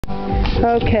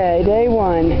Okay, day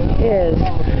one is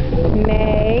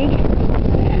May.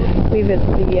 I believe it's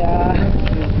the,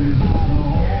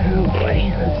 oh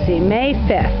boy, let's see, May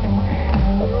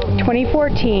 5th,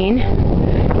 2014.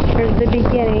 Here's the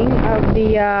beginning of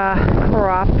the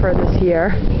crop for this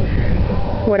year.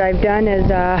 What I've done is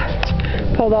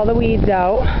pulled all the weeds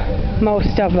out,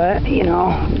 most of it, you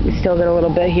know. Still got a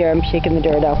little bit here. I'm shaking the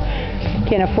dirt out.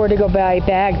 Can't afford to go buy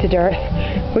bags of dirt.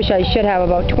 Wish I should have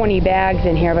about 20 bags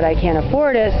in here, but I can't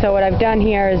afford it. So what I've done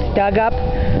here is dug up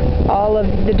all of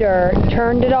the dirt,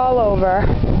 turned it all over.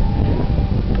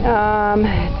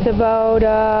 It's about,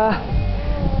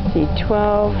 let's see,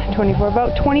 12, 24,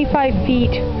 about 25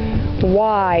 feet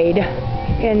wide,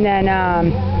 and then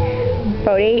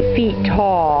about 8 feet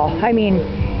tall. I mean,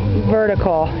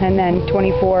 vertical, and then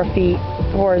 24 feet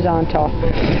horizontal.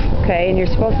 Okay, and you're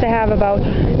supposed to have about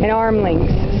an arm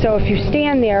length. So if you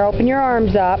stand there, open your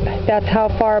arms up, that's how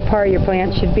far apart your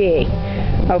plant should be.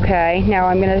 Okay, now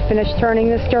I'm going to finish turning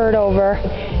this dirt over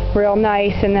real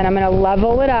nice, and then I'm going to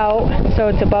level it out so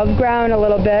it's above ground a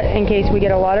little bit in case we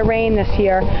get a lot of rain this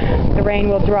year. The rain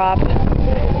will drop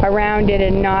around it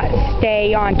and not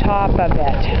stay on top of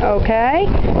it. Okay,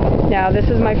 now this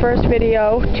is my first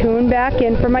video. Tune back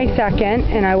in for my second,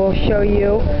 and I will show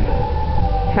you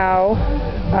how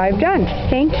I've done.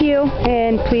 Thank you,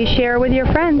 and please share with your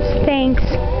friends. Thanks.